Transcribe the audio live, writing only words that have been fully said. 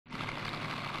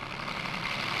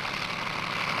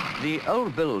The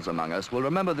old bills among us will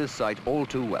remember this sight all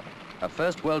too well. A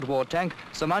First World War tank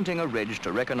surmounting a ridge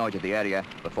to reconnoiter the area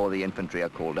before the infantry are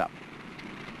called up.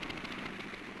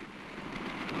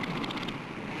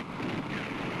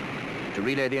 To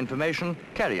relay the information,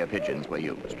 carrier pigeons were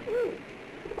used.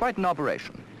 Quite an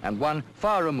operation, and one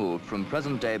far removed from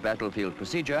present-day battlefield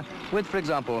procedure with, for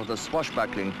example, the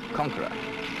swashbuckling Conqueror.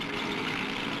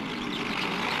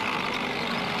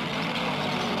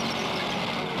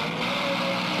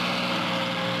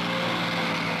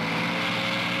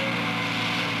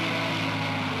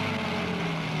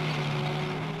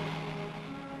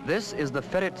 This is the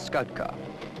Ferret scout car,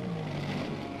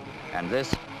 and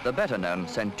this, the better-known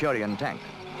Centurion tank.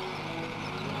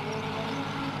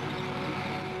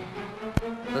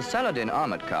 The Saladin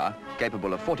armoured car,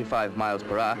 capable of 45 miles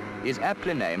per hour, is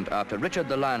aptly named after Richard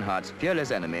the Lionheart's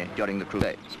fearless enemy during the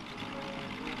Crusades.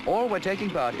 All were taking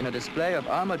part in a display of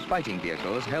armoured fighting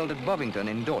vehicles held at Bovington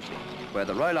in Dorset, where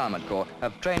the Royal Armoured Corps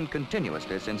have trained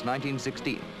continuously since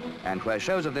 1916, and where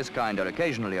shows of this kind are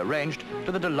occasionally arranged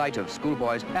to the delight of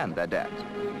schoolboys and their dads.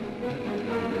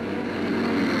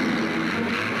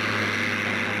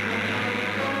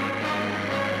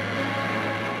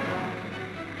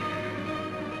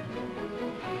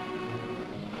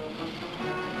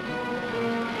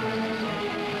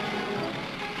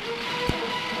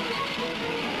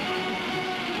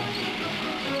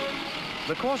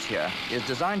 The course here is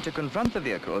designed to confront the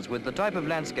vehicles with the type of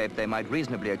landscape they might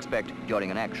reasonably expect during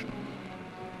an action.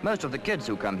 Most of the kids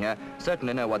who come here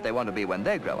certainly know what they want to be when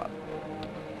they grow up.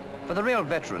 For the real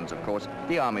veterans, of course,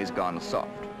 the army's gone soft.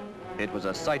 It was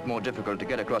a sight more difficult to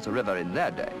get across a river in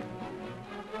their day.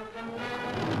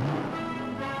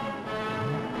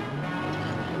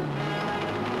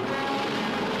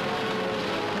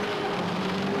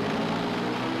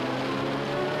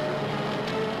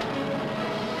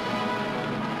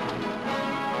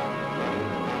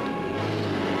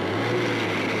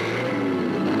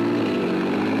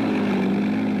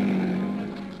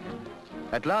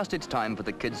 At last, it's time for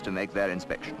the kids to make their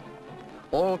inspection.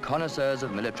 All connoisseurs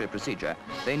of military procedure,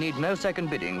 they need no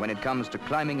second bidding when it comes to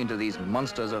climbing into these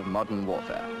monsters of modern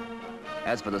warfare.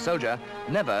 As for the soldier,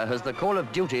 never has the call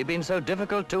of duty been so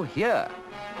difficult to hear.